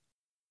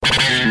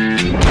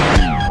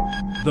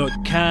The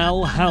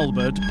Cal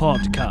Halbert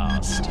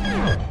Podcast.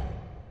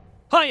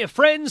 Hiya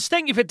friends,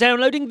 thank you for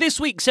downloading this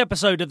week's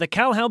episode of the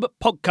Cal Halbert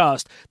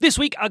Podcast. This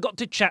week I got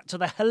to chat to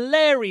the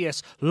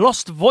hilarious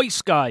Lost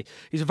Voice guy.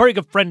 He's a very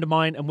good friend of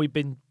mine and we've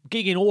been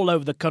gigging all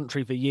over the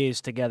country for years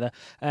together.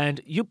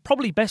 And you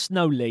probably best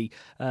know Lee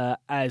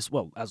as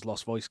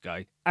Lost Voice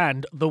guy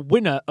and the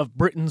winner of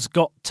Britain's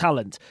Got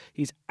Talent.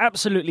 He's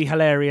absolutely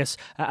hilarious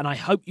and I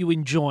hope you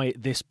enjoy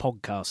this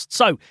podcast.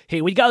 So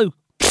here we go.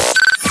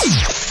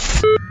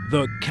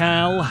 The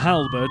Cal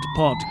Halbert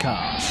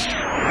Podcast.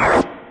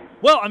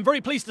 Well, I'm very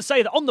pleased to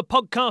say that on the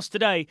podcast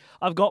today,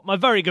 I've got my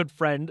very good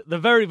friend, the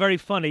very, very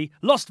funny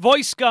Lost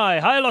Voice Guy.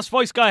 Hi, Lost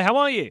Voice Guy. How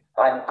are you?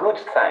 I'm good,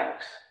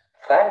 thanks.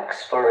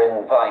 Thanks for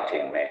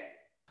inviting me.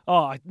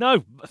 Oh,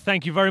 no,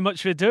 thank you very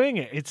much for doing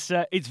it.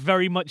 It's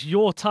very much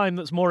your time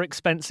that's more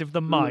expensive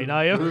than mine.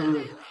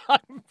 I'm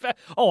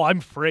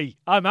free.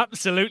 I'm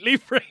absolutely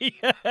free.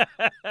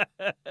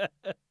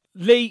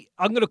 Lee,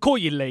 I'm going to call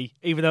you Lee,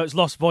 even though it's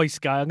Lost Voice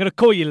Guy. I'm going to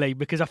call you Lee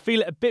because I feel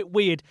it a bit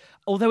weird,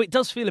 although it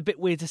does feel a bit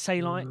weird to say,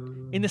 like,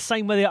 in the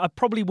same way that I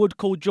probably would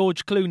call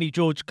George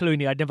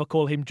Clooney, I'd never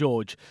call him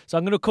George. So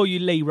I'm going to call you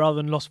Lee rather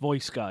than Lost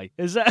Voice Guy.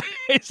 Is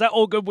that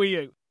all good with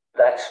you?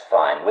 That's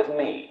fine with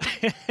me.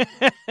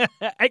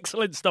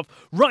 Excellent stuff.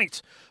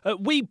 Right,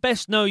 we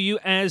best know you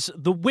as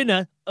the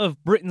winner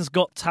of Britain's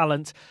Got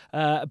Talent,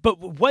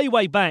 but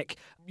way back,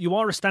 you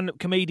are a stand-up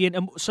comedian,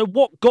 and so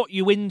what got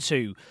you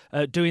into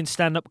doing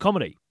stand-up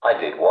comedy? I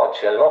did watch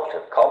a lot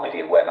of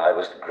comedy when I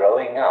was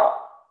growing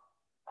up.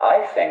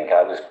 I think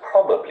I was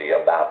probably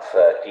about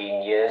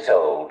 13 years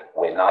old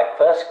when I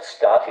first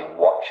started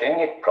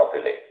watching it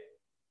properly.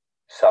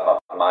 Some of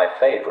my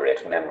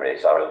favourite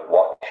memories are of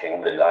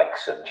watching the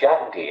likes of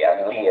Jack Dee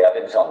and Lee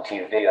Evans on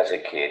TV as a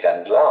kid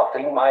and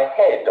laughing my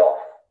head off.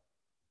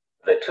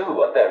 The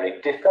two are very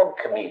different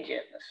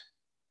comedians.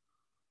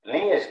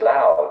 Lee is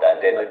loud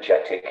and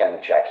energetic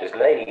and Jack is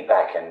laid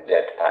back and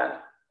deadpan,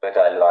 but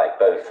I like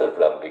both of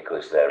them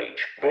because they're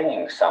each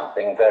bringing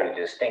something very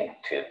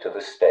distinctive to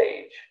the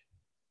stage.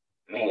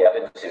 Lee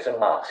Evans is a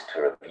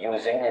master of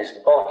using his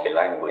body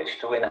language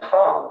to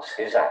enhance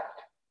his act.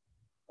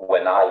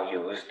 When I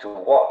used to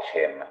watch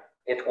him,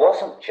 it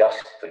wasn't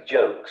just the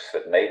jokes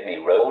that made me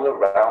roll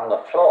around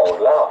the floor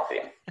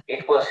laughing.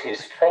 It was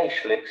his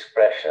facial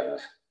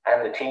expressions,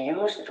 and that he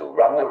used to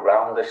run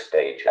around the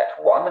stage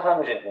at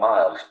 100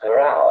 miles per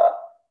hour.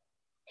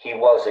 He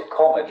was a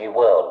comedy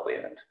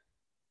whirlwind.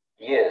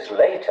 Years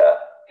later,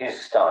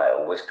 his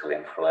style was to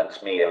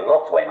influence me a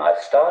lot when I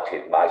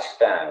started my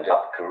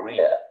stand-up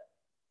career.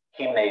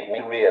 He made me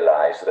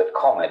realize that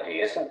comedy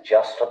isn't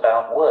just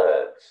about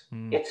words.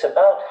 It's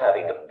about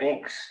having a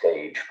big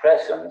stage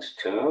presence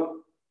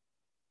too.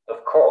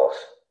 Of course,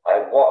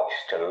 I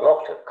watched a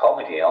lot of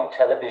comedy on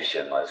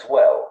television as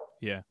well.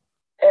 Yeah.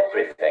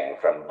 Everything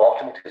from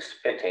Bottom to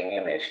Spitting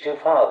Image to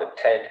Father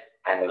Ted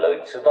and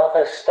loads of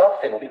other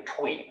stuff in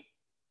between.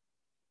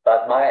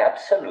 But my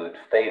absolute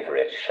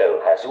favorite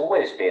show has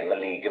always been The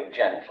League of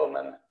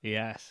Gentlemen.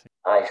 Yes.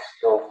 I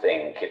still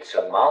think it's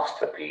a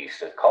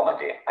masterpiece of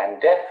comedy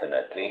and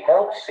definitely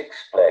helps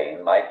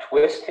explain my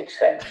twisted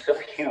sense of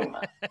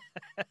humor.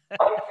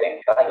 I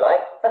think I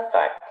liked the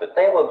fact that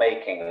they were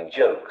making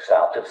jokes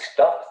out of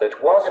stuff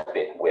that was a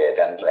bit weird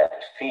and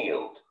left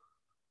field.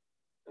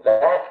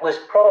 That was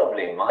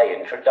probably my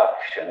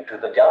introduction to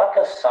the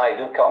darker side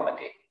of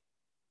comedy.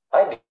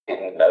 I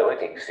didn't know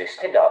it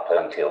existed up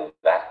until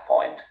that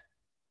point.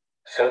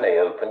 So they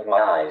opened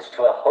my eyes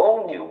to a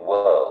whole new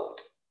world.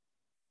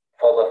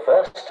 For the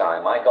first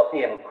time, I got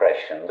the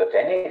impression that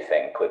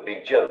anything could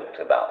be joked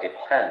about if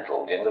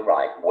handled in the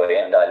right way,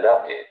 and I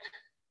loved it.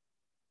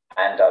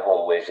 And I've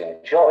always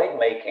enjoyed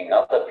making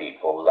other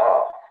people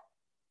laugh.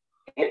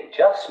 It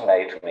just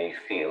made me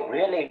feel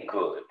really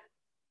good.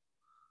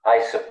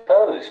 I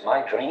suppose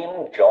my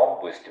dream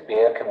job was to be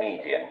a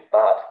comedian,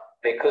 but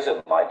because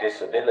of my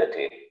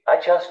disability, I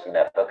just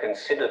never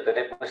considered that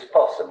it was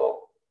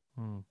possible.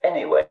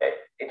 Anyway,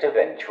 it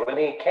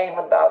eventually came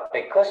about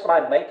because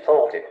my mate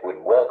thought it would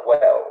work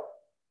well.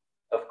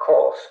 Of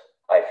course,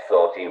 I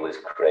thought he was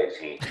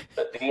crazy,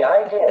 but the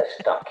idea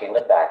stuck in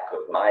the back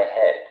of my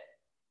head.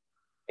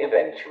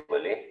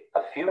 Eventually,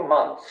 a few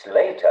months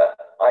later,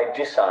 I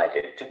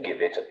decided to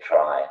give it a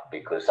try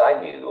because I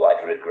knew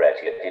I'd regret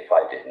it if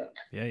I didn't.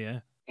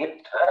 Yeah.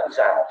 It turns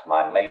out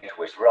my mate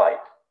was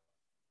right.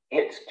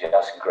 It's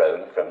just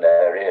grown from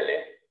there,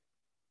 really.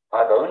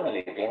 I've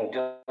only been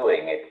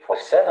doing it for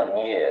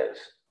 7 years,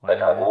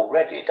 but I've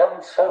already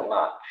done so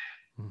much.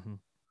 Mm-hmm.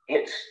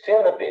 It's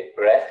still a bit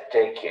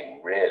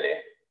breathtaking, really.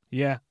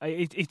 Yeah,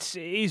 it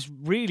is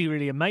really,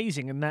 really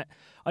amazing. And that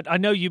I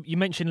know you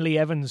mentioned Lee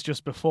Evans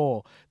just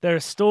before. There are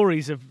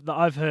stories that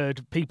I've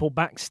heard people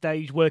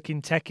backstage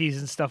working techies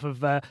and stuff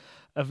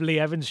of Lee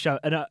Evans' show.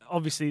 And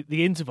obviously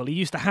the interval, he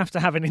used to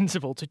have an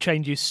interval to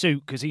change his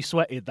suit because he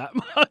sweated that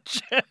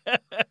much.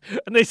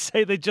 And they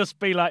say there'd just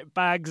be like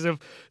bags of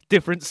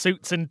different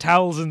suits and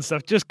towels and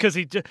stuff just because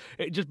it'd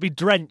just be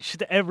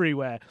drenched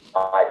everywhere.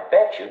 I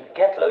bet you'd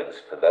get loads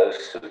for those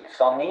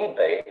suits on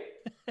eBay.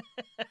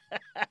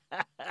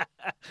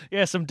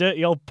 Yeah, some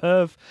dirty old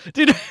perv.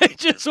 Did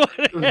just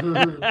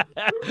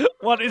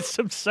wanted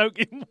some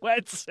soaking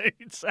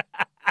wetsuits.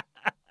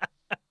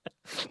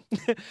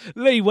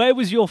 Lee, where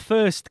was your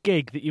first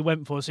gig that you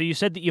went for? So you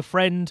said that your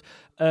friend,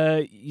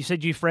 had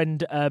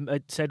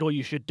said, "Oh,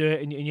 you should do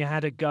it," and you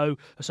had a go.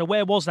 So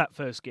where was that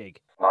first gig?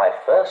 My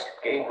first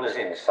gig was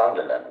in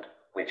Sunderland,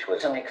 which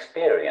was an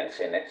experience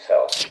in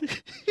itself.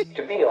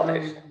 To be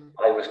honest,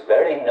 I was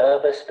very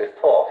nervous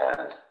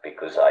beforehand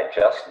because I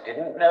just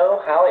didn't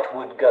know how it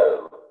would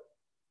go.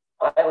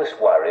 I was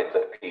worried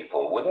that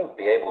people wouldn't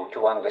be able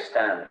to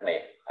understand me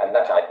and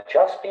that I'd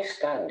just be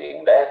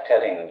standing there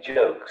telling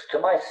jokes to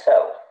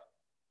myself.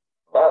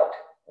 But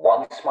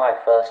once my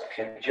first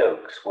few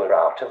jokes were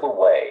out of the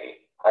way,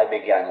 I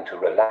began to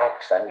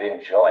relax and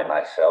enjoy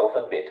myself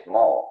a bit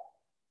more.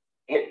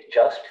 It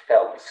just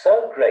felt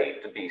so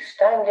great to be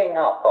standing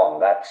up on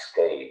that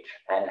stage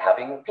and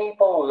having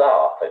people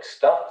laugh at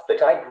stuff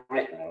that I'd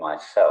written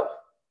myself.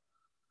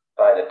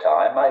 By the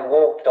time I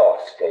walked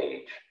off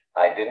stage,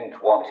 I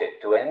didn't want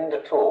it to end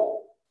at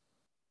all.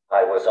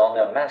 I was on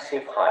a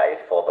massive high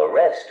for the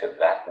rest of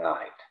that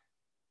night.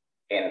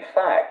 In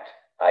fact,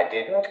 I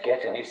didn't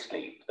get any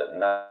sleep that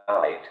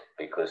night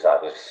because I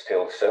was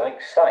still so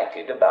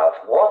excited about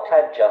what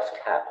had just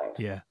happened.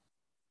 Yeah.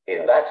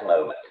 In that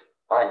moment,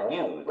 I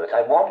knew that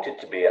I wanted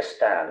to be a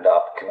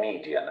stand-up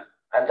comedian,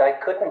 and I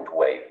couldn't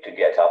wait to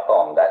get up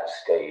on that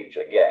stage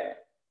again.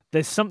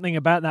 There's something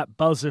about that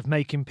buzz of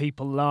making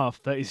people laugh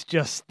that is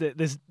just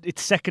it's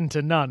second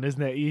to none,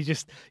 isn't it?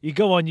 You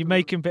go on, you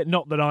make him, but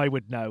not that I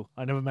would know.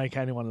 I never make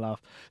anyone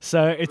laugh,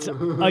 so it's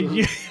I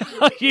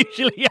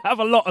usually have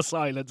a lot of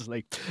silence,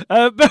 Lee.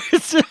 But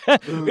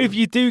if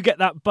you do get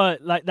that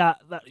like that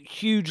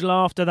huge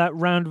laughter, that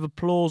round of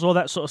applause, all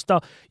that sort of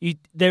stuff,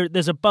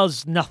 there's a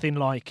buzz, nothing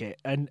like it,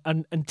 and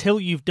until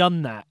you've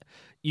done that,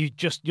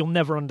 you'll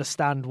never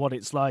understand what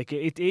it's like.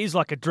 It is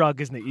like a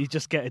drug, isn't it? You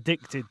just get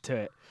addicted to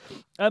it.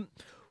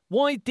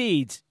 Why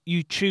did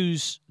you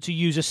choose to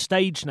use a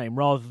stage name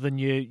rather than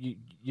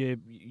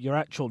your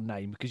actual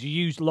name? Because you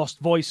used Lost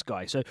Voice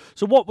Guy. So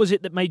what was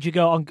it that made you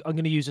go, I'm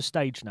going to use a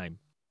stage name?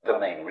 The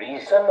main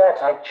reason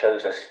that I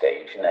chose a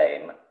stage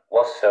name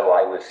was so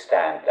I would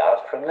stand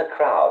out from the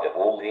crowd of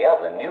all the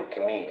other new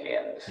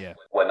comedians. Yeah.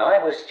 When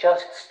I was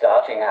just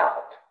starting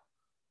out,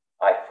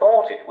 I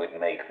thought it would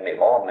make me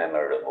more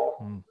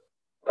memorable.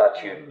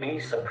 But you'd be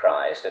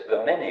surprised at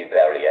the many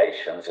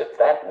variations of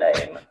that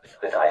name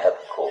that I have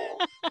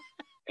called.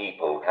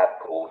 People have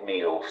called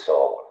me all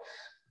sorts.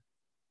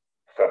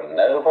 From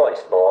No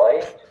Voice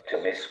Boy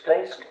to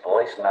Misplaced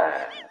Voice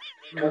Man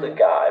to the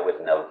guy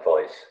with no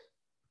voice.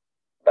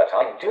 But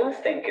I do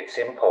think it's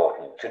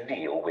important to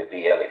deal with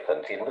the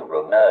elephant in the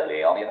room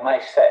early on in my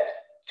set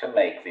to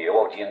make the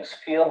audience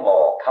feel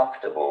more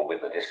comfortable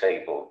with the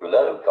disabled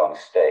bloke on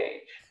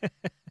stage.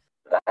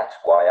 That's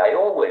why I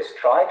always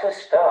try to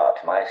start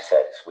my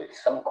sets with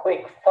some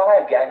quick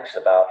fire gags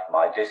about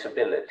my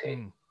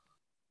disability.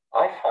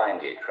 I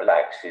find it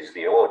relaxes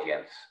the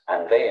audience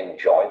and they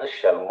enjoy the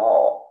show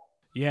more.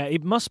 Yeah,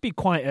 it must be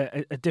quite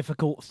a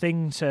difficult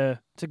thing to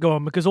go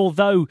on, because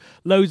although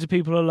loads of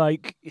people are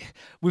like,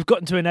 we've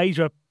gotten to an age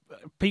where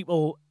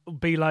people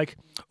be like,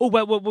 oh,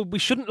 well, we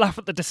shouldn't laugh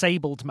at the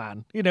disabled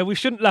man. You know, we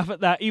shouldn't laugh at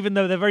that, even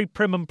though they're very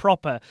prim and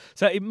proper.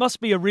 So it must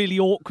be a really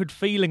awkward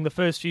feeling the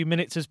first few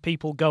minutes as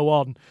people go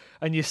on,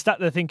 and you start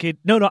there thinking,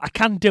 no, I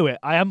can do it.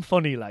 I am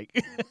funny, like.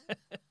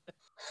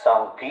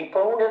 Some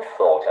people would have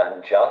thought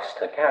I'm just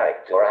a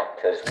character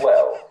actor as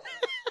well.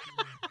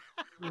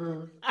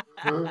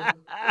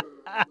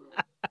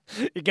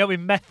 You're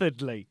going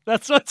methodly.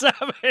 That's what's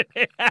happening.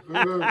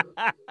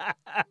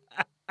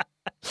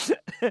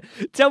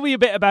 Tell me a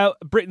bit about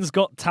Britain's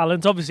Got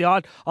Talent. Obviously,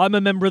 I'm a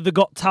member of the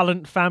Got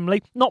Talent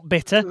family. Not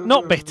bitter,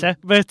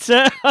 but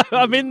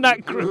I'm in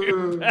that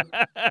group.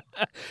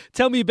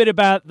 Tell me a bit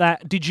about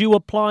that. Did you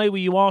apply? Were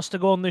you asked to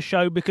go on the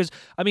show? Because,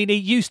 I mean, it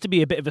used to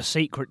be a bit of a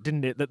secret,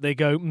 didn't it? That they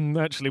go,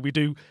 actually, we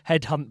do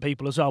headhunt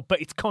people as well.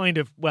 But it's kind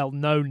of well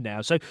known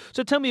now. So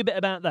tell me a bit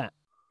about that.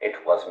 It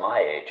was my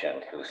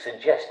agent who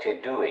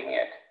suggested doing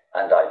it,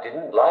 and I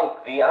didn't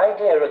like the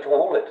idea at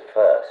all at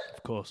first.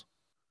 Of course.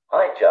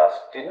 I just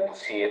didn't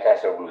see it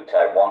as a route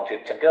I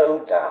wanted to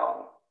go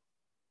down.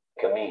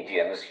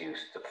 Comedians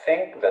used to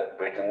think that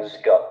Britain's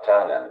Got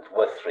Talent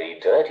were 3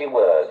 dirty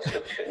words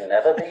that should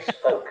never be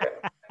spoken,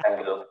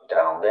 and looked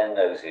down their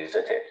noses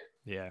at it.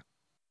 Yeah.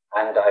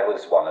 And I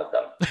was one of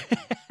them.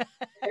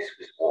 This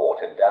was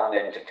watered down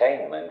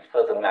entertainment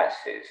for the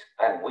masses,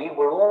 and we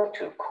were all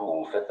too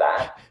cool for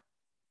that.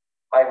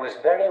 I was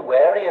very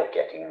wary of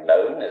getting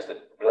known as the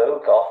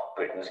bloke off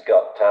Britain's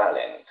Got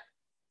Talent.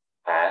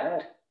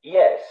 And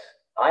yes,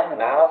 I'm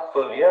now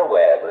fully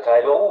aware that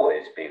I'd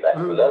always be that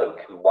bloke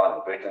who won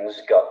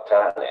Britain's Got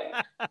Talent.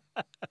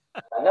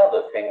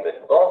 Another thing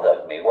that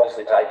bothered me was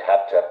that I'd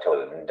have to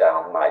tone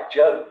down my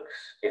jokes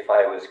if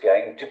I was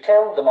going to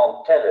tell them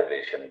on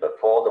television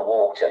before the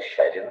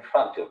watershed in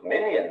front of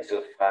millions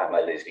of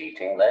families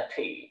eating their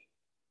tea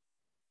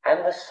and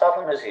the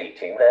Southerners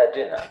eating their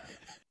dinner.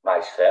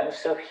 My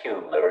sense of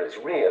humor is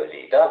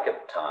really dark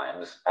at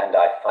times, and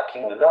I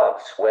fucking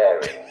love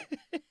swearing.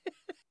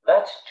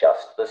 That's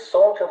just the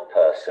sort of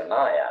person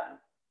I am.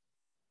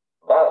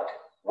 But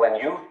when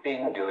you've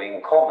been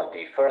doing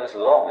comedy for as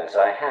long as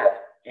I have,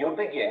 you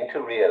begin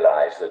to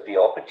realize that the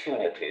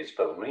opportunities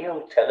for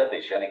real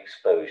television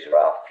exposure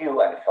are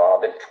few and far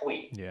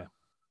between. Yeah.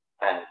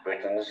 And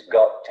Britain's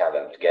Got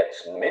Talent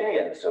gets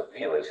millions of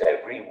viewers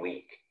every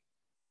week.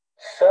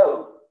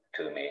 So,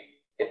 to me,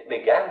 it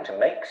began to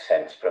make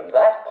sense from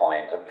that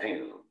point of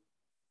view.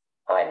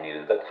 I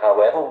knew that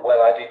however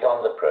well I did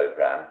on the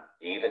program,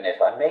 even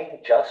if I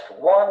made just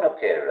one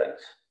appearance,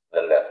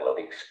 the level of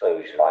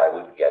exposure I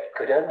would get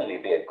could only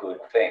be a good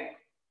thing.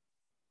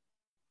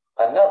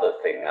 Another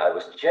thing I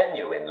was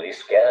genuinely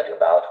scared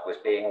about was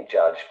being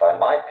judged by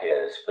my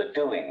peers for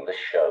doing the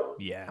show.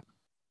 Yeah.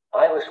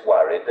 I was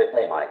worried that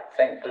they might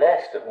think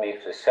less of me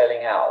for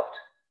selling out.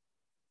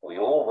 We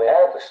all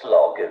wear the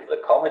slog of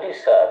the comedy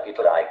circuit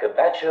like a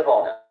badge of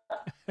honor.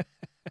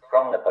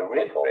 From the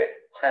periphery,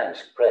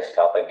 hands pressed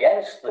up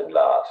against the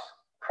glass,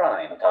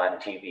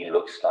 primetime TV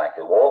looks like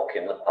a walk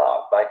in the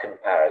park by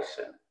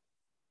comparison.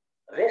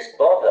 This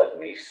bothered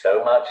me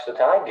so much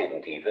that I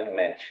didn't even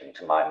mention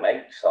to my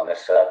mates on the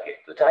circuit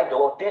that I'd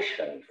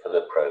auditioned for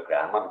the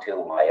program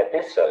until my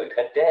episode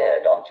had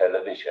aired on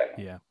television.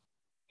 Yeah.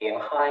 In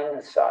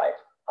hindsight,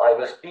 I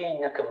was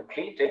being a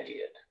complete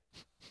idiot.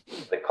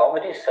 The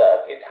comedy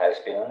circuit has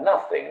been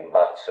nothing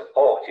but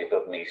supportive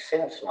of me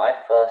since my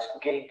first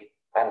gig,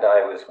 and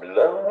I was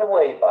blown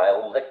away by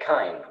all the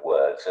kind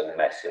words and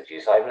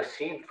messages I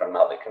received from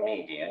other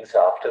comedians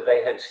after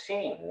they had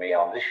seen me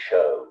on the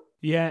show.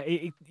 Yeah,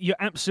 you're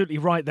absolutely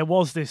right. There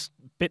was this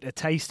bitter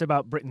taste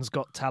about Britain's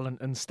Got Talent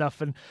and stuff.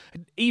 And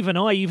even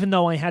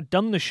though I had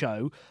done the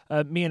show,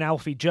 me and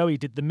Alfie Joey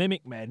did the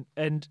Mimic Men,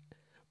 and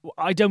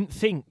I don't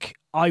think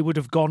I would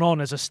have gone on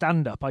as a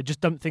stand-up. I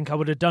just don't think I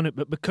would have done it.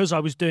 But because I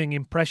was doing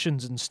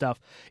impressions and stuff,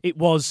 it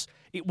was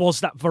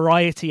that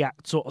variety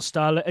act sort of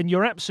style. And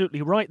you're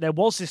absolutely right. There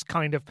was this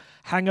kind of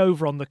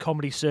hangover on the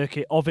comedy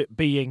circuit of it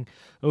being,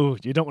 oh,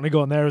 you don't want to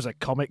go on there as a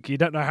comic. You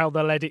don't know how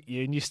they'll edit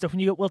you and your stuff. And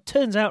you go, well,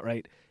 turns out,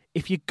 right,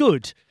 if you're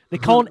good, they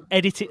can't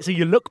edit it so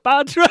you look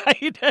bad,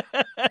 right?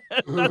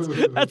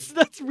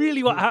 that's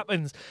really what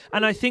happens.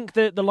 And I think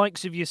that the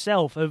likes of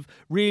yourself have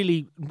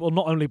really, well,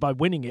 not only by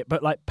winning it,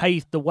 but like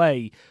paved the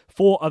way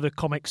for other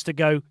comics to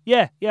go,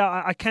 yeah,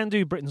 I can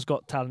do Britain's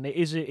Got Talent. It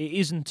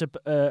isn't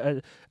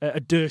a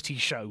dirty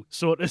show,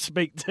 so to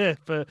speak,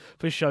 for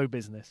show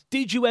business.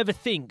 Did you ever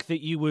think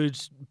that you would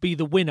be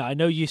the winner? I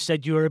know you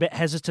said you were a bit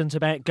hesitant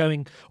about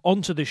going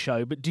onto the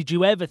show, but did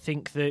you ever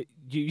think that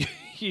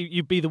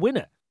you'd be the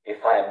winner?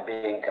 If I am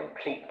being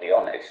completely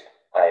honest,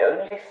 I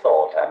only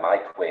thought I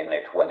might win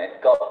it when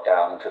it got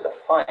down to the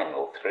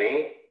final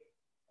three.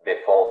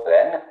 Before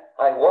then,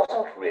 I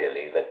wasn't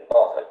really that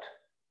bothered.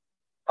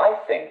 I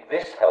think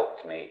this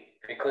helped me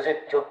because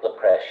it took the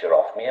pressure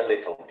off me a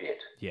little bit.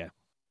 Yeah.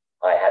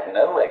 I had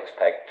no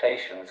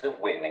expectations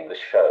of winning the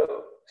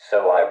show,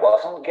 so I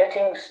wasn't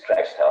getting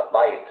stressed out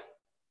by it.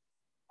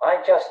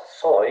 I just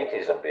saw it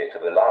as a bit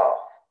of a laugh.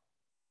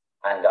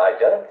 And I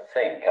don't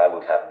think I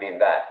would have been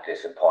that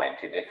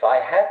disappointed if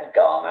I had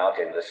gone out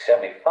in the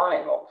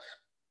semi-finals.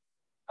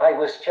 I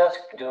was just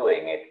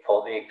doing it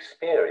for the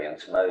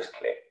experience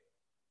mostly.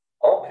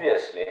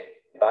 Obviously,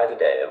 by the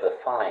day of the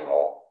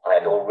final, I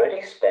had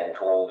already spent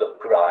all the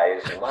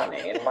prize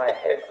money in my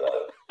head,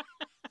 though.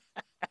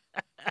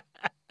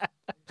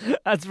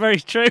 That's very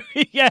true.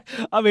 Yeah,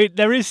 I mean,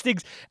 there is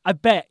things, I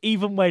bet,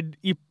 even when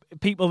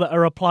people that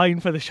are applying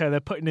for the show, they're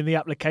putting in the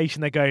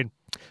application, they're going,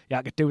 yeah,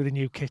 I could do with a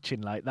new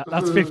kitchen like that.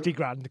 That's 50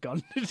 grand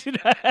gone.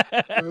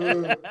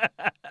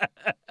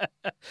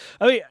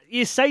 I mean,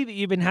 you say that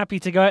you've been happy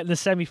to go out in the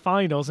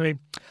semi-finals. I mean,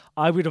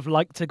 I would have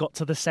liked to got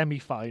to the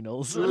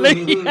semi-finals.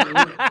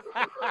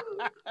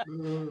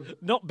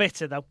 Not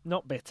bitter, though.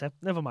 Not bitter.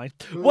 Never mind.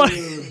 What?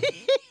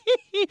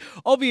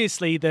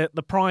 Obviously, the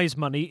prize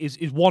money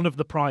is one of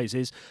the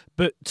prizes,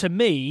 but to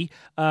me,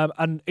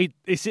 and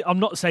I'm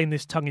not saying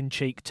this tongue in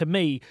cheek. To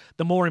me,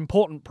 the more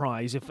important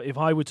prize, if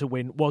I were to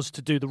win, was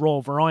to do the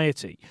Royal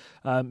Variety,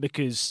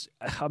 because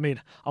I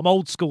mean I'm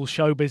old school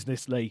show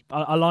business, Lee.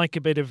 I like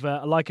a bit of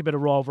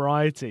Royal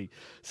Variety.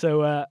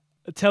 So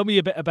tell me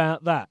a bit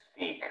about that.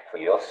 Speak for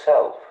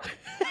yourself.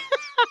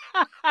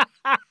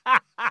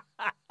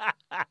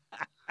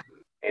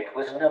 It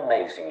was an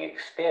amazing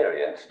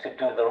experience to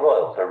do the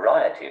Royal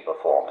Variety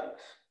performance.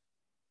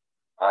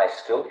 I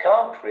still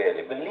can't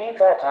really believe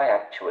that I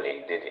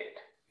actually did it.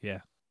 Yeah.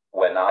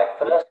 When I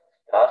first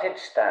started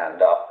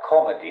stand-up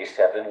comedy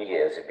 7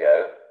 years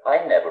ago,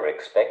 I never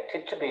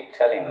expected to be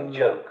telling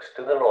jokes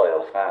to the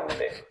royal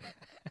family.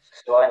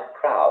 So I'm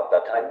proud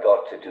that I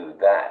got to do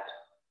that.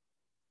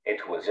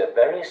 It was a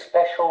very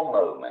special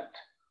moment.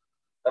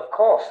 Of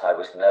course, I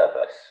was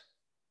nervous.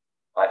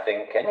 I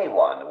think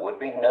anyone would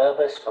be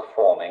nervous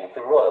performing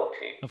for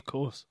royalty. Of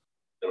course.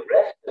 The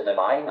rest of the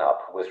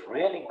lineup was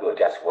really good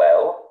as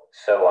well,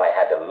 so I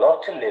had a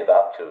lot to live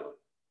up to.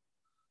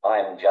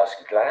 I'm just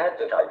glad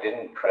that I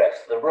didn't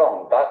press the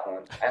wrong button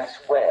and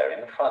swear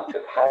in front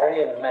of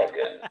Harry and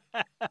Meghan.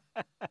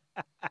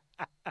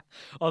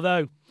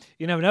 Although,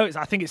 you never know.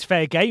 I think it's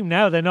fair game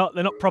now. They're not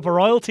proper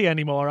royalty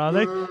anymore, are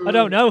they? I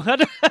don't know.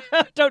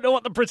 I don't know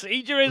what the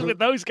procedure is with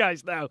those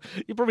guys now.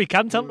 You probably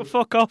can tell them to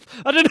fuck off.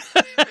 I don't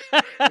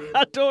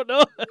I don't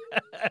know.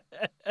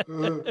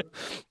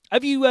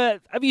 Have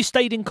you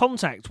stayed in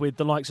contact with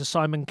the likes of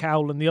Simon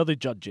Cowell and the other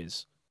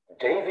judges?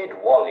 David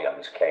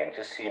Walliams came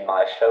to see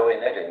my show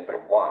in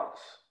Edinburgh once,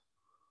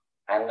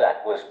 and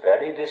that was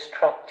very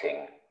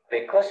distracting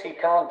because he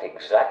can't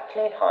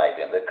exactly hide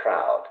in the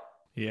crowd.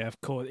 Yeah, of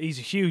course. He's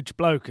a huge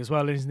bloke as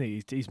well, isn't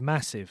he? He's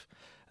massive.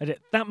 And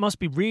that must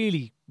be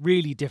really,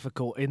 really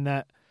difficult in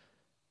that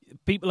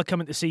people are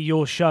coming to see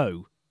your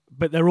show,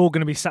 but they're all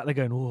going to be sat there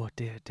going, oh,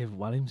 dear, David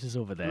Walliams is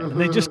over there. And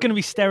they're just going to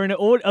be staring at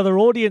other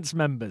audience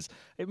members.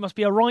 It must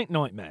be a right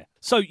nightmare.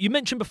 So you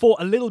mentioned before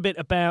a little bit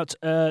about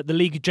the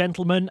League of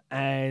Gentlemen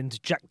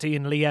and Jack Dee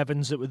and Lee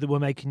Evans that were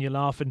making you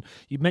laugh. And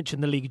you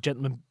mentioned the League of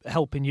Gentlemen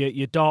helping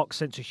your dark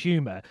sense of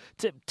humour.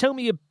 Tell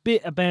me a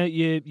bit about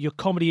your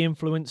comedy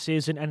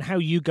influences and how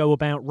you go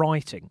about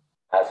writing.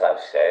 As I've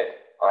said,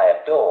 I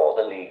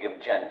adore the League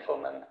of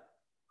Gentlemen.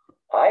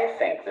 I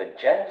think the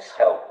gents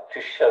helped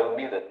to show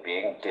me that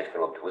being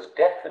different was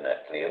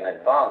definitely an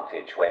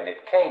advantage when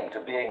it came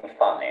to being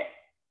funny.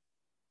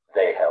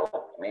 They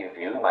helped me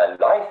view my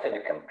life in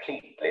a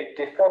completely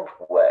different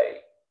way.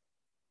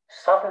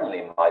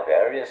 Suddenly my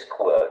various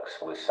quirks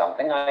was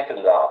something I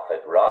could laugh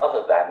at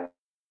rather than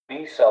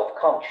be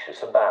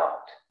self-conscious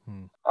about.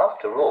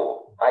 After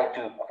all, I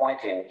do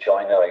quite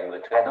enjoy knowing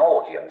that an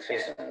audience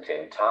isn't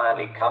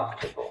entirely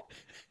comfortable.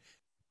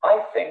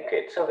 I think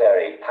it's a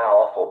very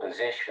powerful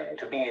position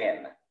to be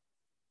in.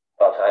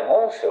 But I'm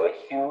also a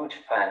huge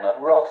fan of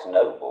Ross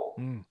Noble.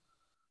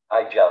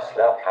 I just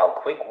love how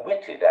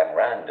quick-witted and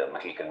random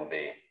he can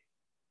be.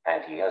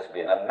 And he has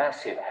been a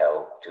massive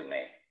help to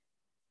me.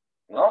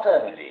 Not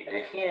only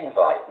did he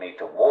invite me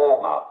to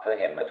warm up for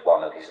him at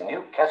one of his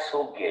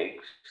Newcastle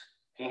gigs,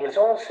 he has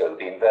also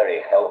been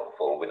very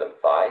helpful with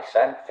advice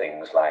and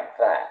things like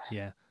that.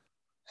 Yeah.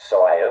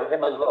 So I owe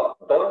him a lot,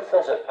 both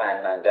as a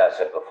fan and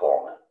as a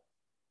performer.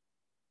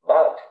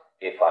 But,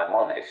 if I'm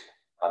honest,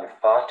 I'm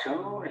far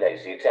too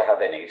lazy to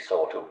have any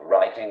sort of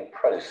writing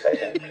process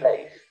in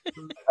place.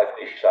 I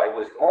wish I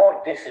was more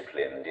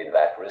disciplined in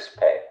that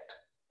respect,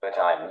 but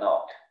I'm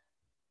not.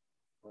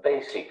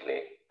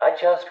 Basically, I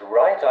just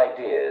write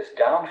ideas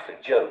down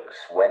for jokes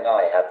when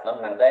I have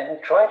them and then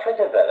try to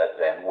develop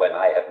them when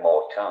I have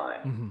more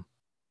time.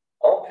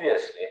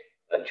 Obviously,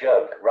 the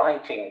joke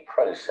writing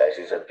process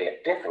is a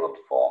bit difficult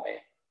for me.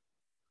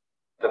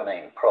 The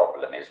main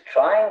problem is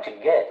trying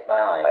to get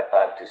my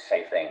iPad to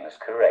say things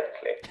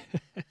correctly.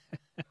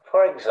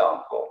 For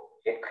example,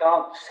 it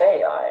can't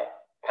say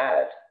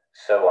iPad,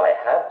 so I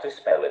have to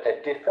spell it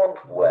a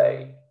different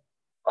way.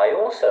 I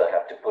also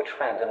have to put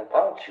random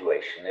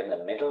punctuation in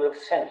the middle of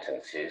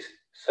sentences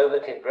so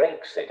that it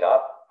breaks it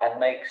up and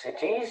makes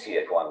it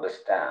easier to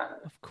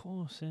understand. Of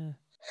course, yeah.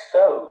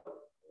 So,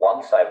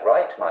 once I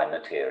write my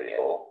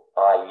material,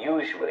 I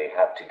usually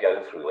have to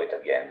go through it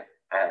again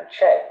and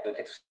check that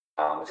it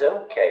sounds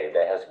okay.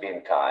 There has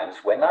been times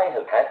when I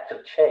have had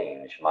to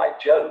change my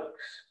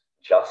jokes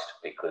just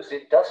because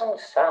it doesn't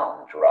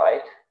sound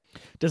right.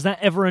 Does that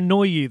ever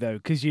annoy you though?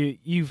 Because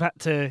you've had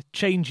to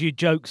change your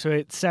joke so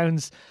it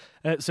sounds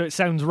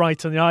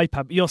right on the iPad.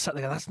 But you're sat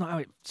there, that's not how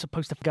it's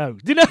supposed to go.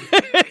 You know,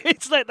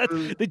 it's like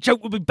that. The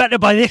joke would be better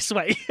by this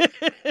way.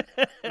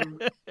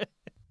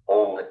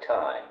 All the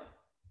time.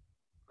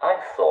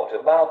 I've thought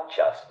about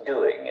just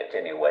doing it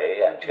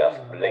anyway and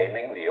just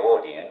blaming the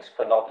audience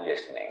for not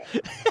listening.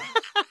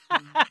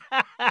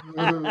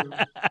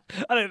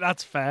 I think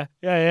that's fair.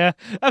 Yeah.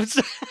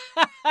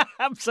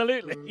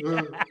 Absolutely.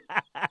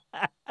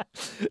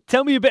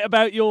 Tell me a bit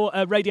about your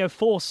Radio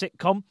 4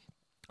 sitcom.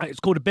 It's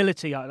called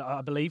Ability,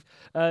 I believe.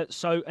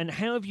 And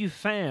how have you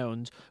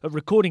found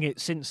recording it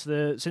since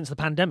the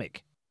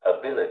pandemic?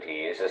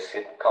 Ability is a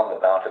sitcom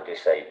about a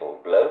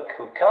disabled bloke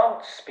who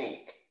can't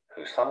speak,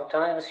 who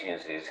sometimes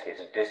uses his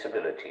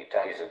disability to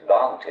his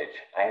advantage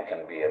and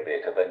can be a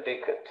bit of a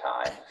dick at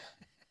times.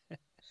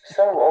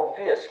 So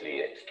obviously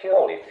it's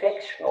purely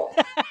fictional.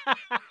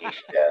 He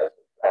shares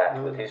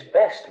that with his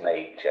best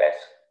mate Jess,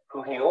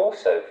 who he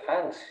also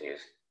fancies,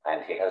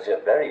 and he has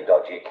a very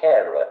dodgy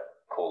carer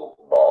called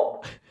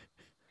Bob.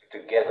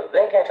 Together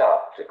they get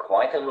up to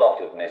quite a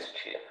lot of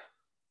mischief.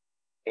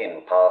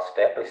 In past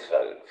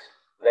episodes,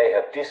 they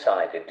have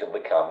decided to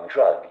become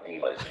drug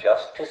dealers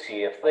just to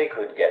see if they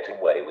could get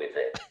away with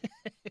it.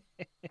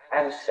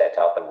 And set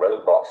up a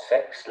robot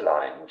sex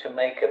line to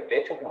make a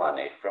bit of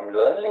money from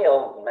lonely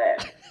old men.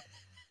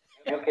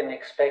 You can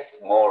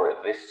expect more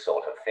of this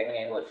sort of thing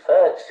in the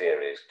third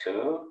series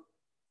too.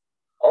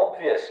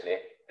 Obviously,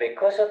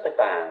 because of the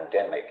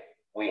pandemic,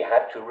 we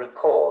had to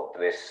record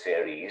this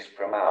series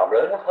from our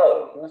own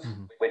homes,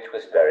 which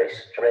was very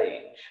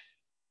strange.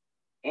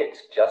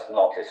 It's just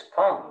not as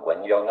fun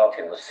when you're not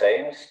in the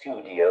same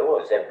studio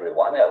as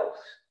everyone else.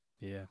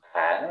 Yeah.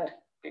 And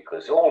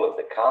because all of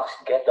the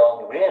cast get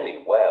on really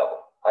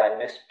well. I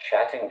missed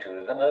chatting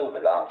to them over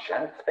lunch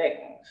and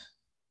things.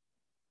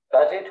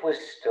 But it was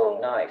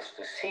still nice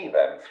to see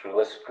them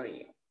through a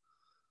screen.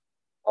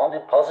 On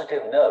a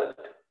positive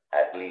note,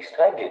 at least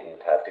I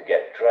didn't have to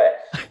get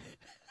dressed.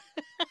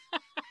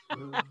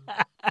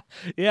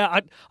 Yeah,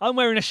 I'm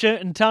wearing a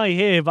shirt and tie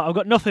here, but I've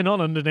got nothing on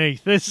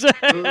underneath. There's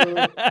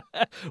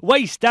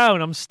waist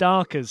down, I'm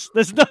starkers.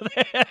 There's nothing.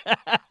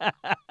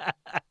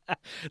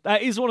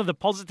 That is one of the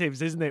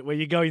positives, isn't it? Where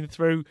you're going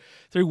through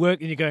work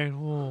and you're going,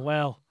 oh,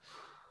 well,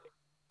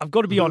 I've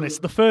got to be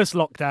honest, the first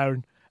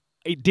lockdown,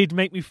 it did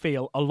make me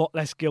feel a lot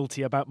less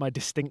guilty about my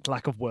distinct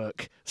lack of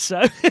work.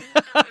 So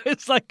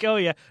it's like, oh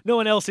yeah, no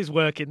one else is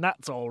working.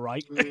 That's all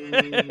right.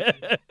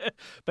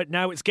 But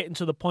now it's getting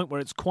to the point where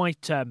it's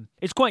quite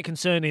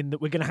concerning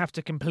that we're going to have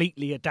to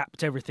completely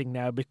adapt everything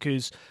now,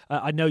 because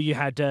I know you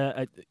had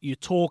your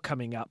tour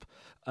coming up,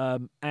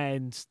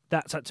 and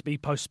that's had to be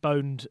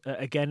postponed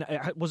again.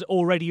 Was it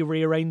already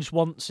rearranged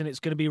once and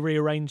it's going to be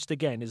rearranged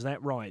again? Is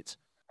that right?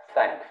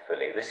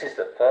 Thankfully, this is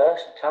the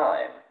first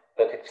time,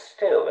 but it's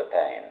still a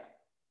pain.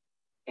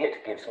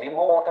 It gives me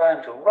more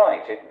time to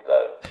write it,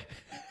 though.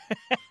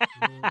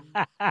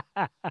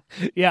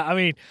 Yeah, I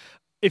mean,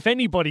 if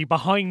anybody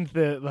behind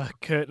the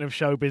curtain of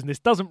show business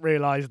doesn't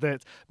realise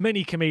that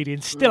many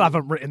comedians still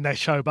haven't written their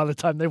show by the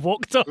time they've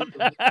walked on.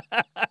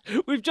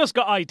 We've just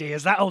got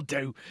ideas, that'll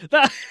do.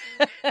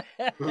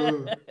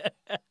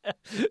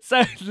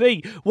 So,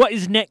 Lee, what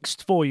is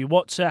next for you?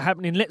 What's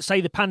happening? Let's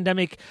say the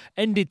pandemic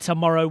ended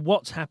tomorrow.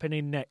 What's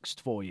happening next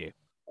for you?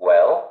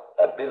 Well,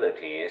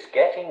 Ability is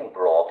getting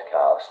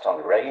broadcast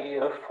on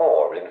Radio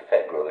 4 in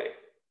February,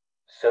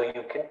 so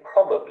you can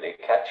probably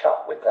catch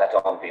up with that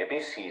on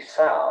BBC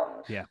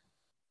Sounds. Yeah.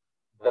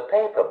 The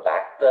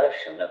paperback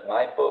version of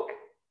my book,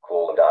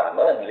 called I'm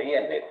Only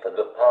in It for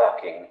the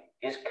Parking,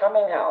 is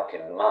coming out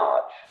in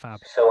March.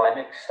 Fab. So I'm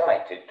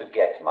excited to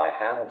get my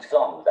hands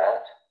on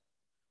that.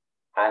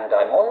 And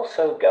I'm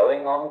also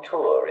going on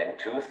tour in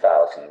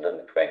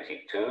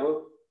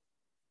 2022.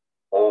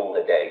 All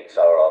the dates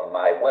are on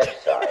my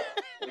website,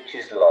 which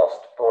is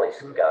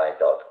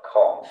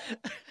lostvoiceguy.com.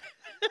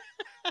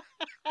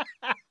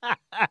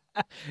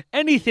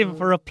 Anything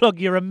for a plug.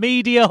 You're a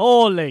media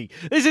Hawley.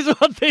 This is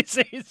what this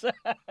is.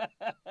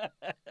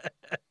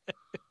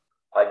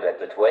 I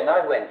bet that when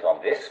I went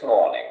on this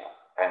morning,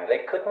 and they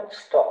couldn't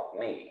stop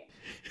me.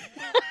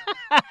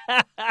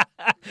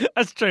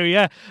 That's true,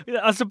 yeah.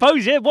 I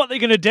suppose, yeah. What are they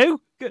going to do?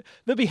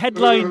 There'll be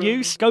headline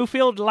news.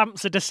 Schofield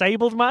lamps a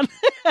disabled man.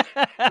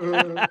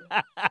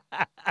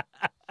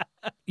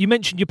 You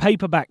mentioned your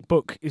paperback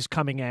book is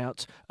coming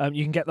out.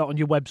 You can get that on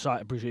your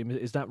website, I presume.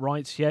 Is that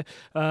right? Yeah.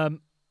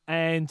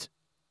 And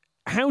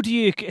how do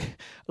you...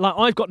 Like,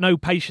 I've got no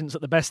patience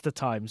at the best of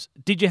times.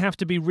 Did you have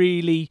to be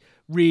really,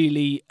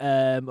 really...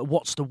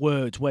 what's the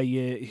word? Where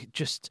you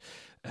just...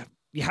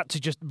 you had to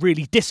just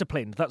really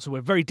disciplined. That's the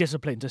word. Very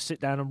disciplined to sit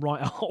down and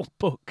write a whole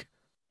book.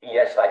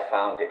 Yes, I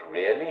found it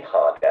really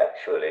hard,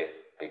 actually,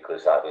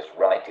 because I was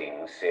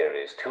writing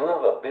Series 2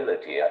 of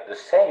Ability at the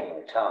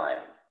same time,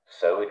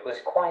 so it was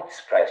quite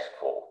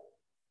stressful.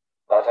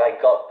 But I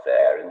got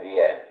there in the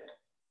end.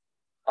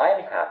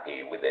 I'm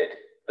happy with it,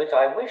 but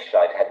I wish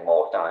I'd had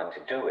more time to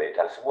do it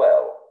as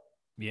well.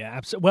 Yeah,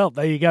 absolutely. Well,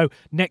 there you go.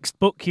 Next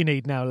book you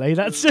need now, Lee.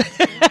 That's you're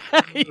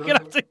going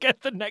to have to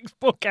get the next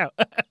book out.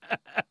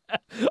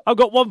 I've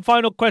got one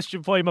final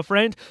question for you, my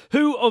friend.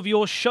 Who of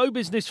your show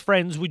business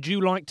friends would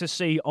you like to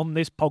see on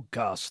this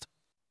podcast?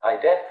 I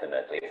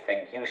definitely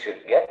think you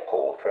should get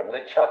Paul from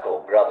the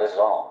Chuckle Brothers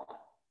on.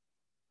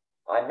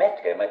 I met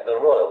him at the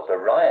Royal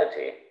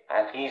Variety,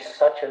 and he's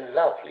such a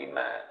lovely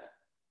man.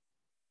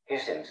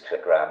 His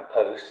Instagram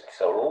posts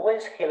are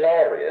always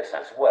hilarious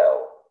as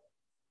well.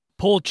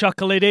 Paul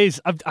Chuckle it is.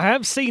 I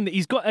have seen that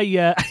he's got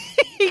a...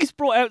 he's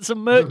brought out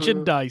some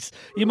merchandise.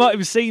 You might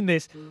have seen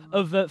this,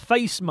 of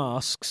face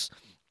masks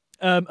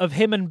of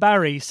him and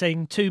Barry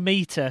saying 2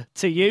 meter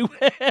to you.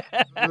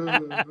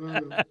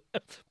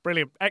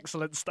 Brilliant.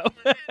 Excellent stuff.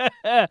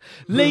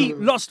 Lee,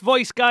 Lost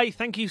Voice Guy,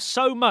 thank you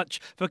so much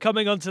for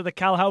coming onto the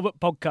Cal Halbert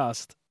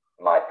podcast.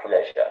 My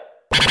pleasure.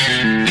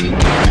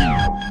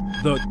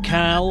 The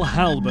Cal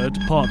Halbert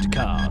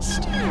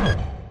podcast.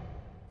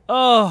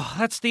 Oh,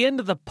 that's the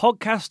end of the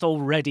podcast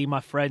already, my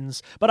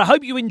friends. But I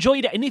hope you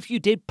enjoyed it. And if you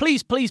did,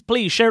 please, please,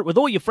 please share it with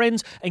all your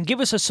friends and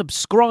give us a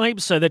subscribe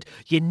so that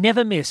you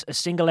never miss a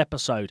single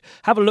episode.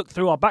 Have a look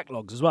through our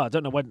backlogs as well. I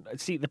don't know when...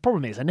 See, the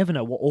problem is I never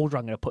know what order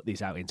I'm going to put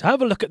these out in. So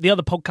have a look at the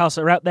other podcasts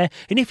that are out there.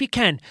 And if you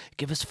can,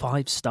 give us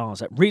 5 stars.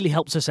 That really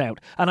helps us out.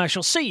 And I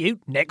shall see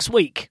you next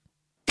week.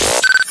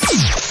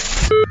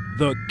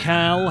 The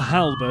Cal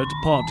Halbert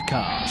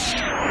Podcast.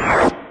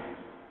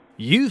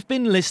 You've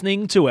been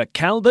listening to a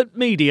Calbert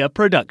Media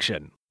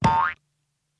production.